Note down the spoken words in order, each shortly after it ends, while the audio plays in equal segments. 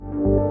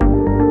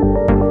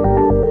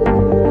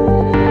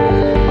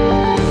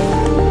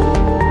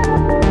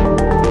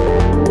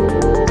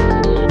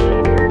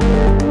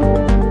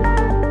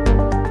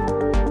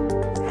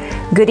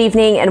Good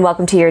evening and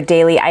welcome to your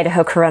daily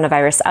Idaho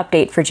coronavirus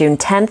update for June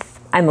 10th.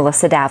 I'm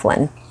Melissa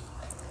Davlin.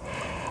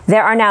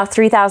 There are now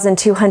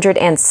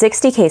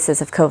 3,260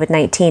 cases of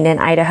COVID-19 in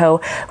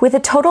Idaho, with a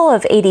total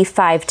of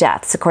 85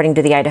 deaths, according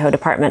to the Idaho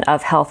Department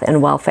of Health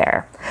and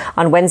Welfare.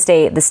 On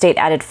Wednesday, the state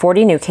added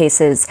 40 new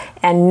cases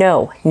and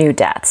no new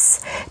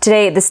deaths.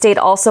 Today, the state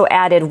also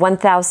added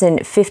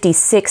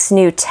 1,056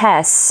 new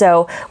tests,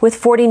 so with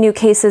 40 new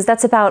cases,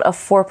 that's about a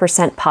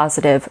 4%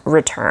 positive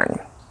return.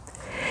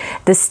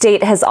 The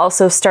state has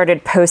also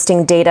started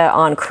posting data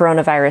on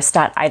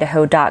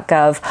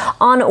coronavirus.idaho.gov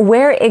on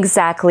where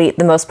exactly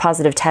the most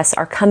positive tests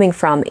are coming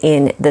from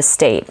in the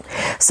state.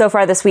 So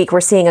far this week,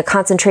 we're seeing a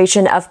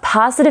concentration of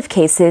positive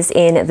cases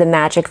in the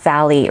Magic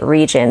Valley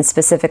region,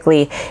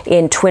 specifically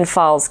in Twin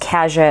Falls,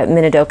 Kasia,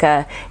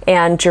 Minidoka,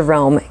 and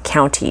Jerome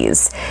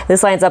counties.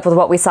 This lines up with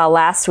what we saw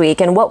last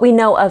week and what we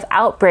know of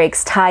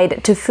outbreaks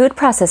tied to food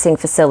processing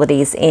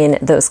facilities in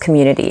those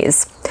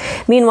communities.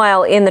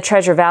 Meanwhile, in the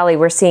Treasure Valley,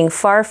 we're seeing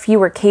far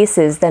fewer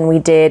cases than we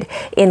did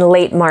in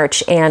late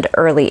March and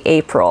early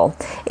April.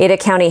 Ada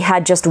County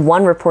had just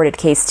one reported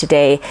case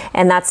today,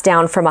 and that's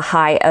down from a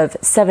high of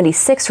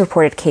 76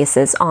 reported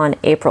cases on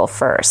April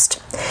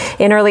 1st.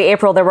 In early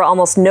April, there were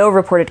almost no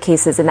reported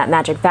cases in that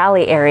Magic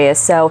Valley area,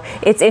 so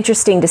it's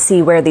interesting to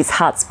see where these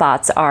hot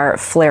spots are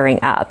flaring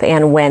up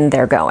and when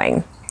they're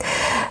going.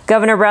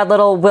 Governor Brad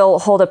Little will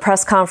hold a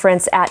press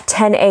conference at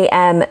 10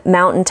 a.m.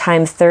 Mountain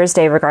Time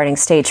Thursday regarding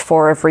Stage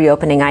 4 of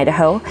reopening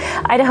Idaho.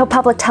 Idaho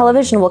Public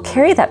Television will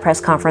carry that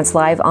press conference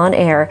live on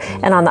air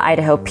and on the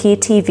Idaho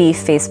PTV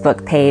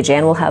Facebook page,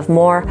 and we'll have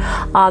more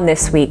on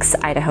this week's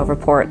Idaho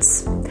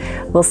Reports.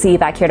 We'll see you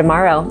back here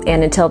tomorrow,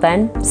 and until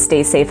then,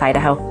 stay safe,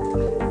 Idaho.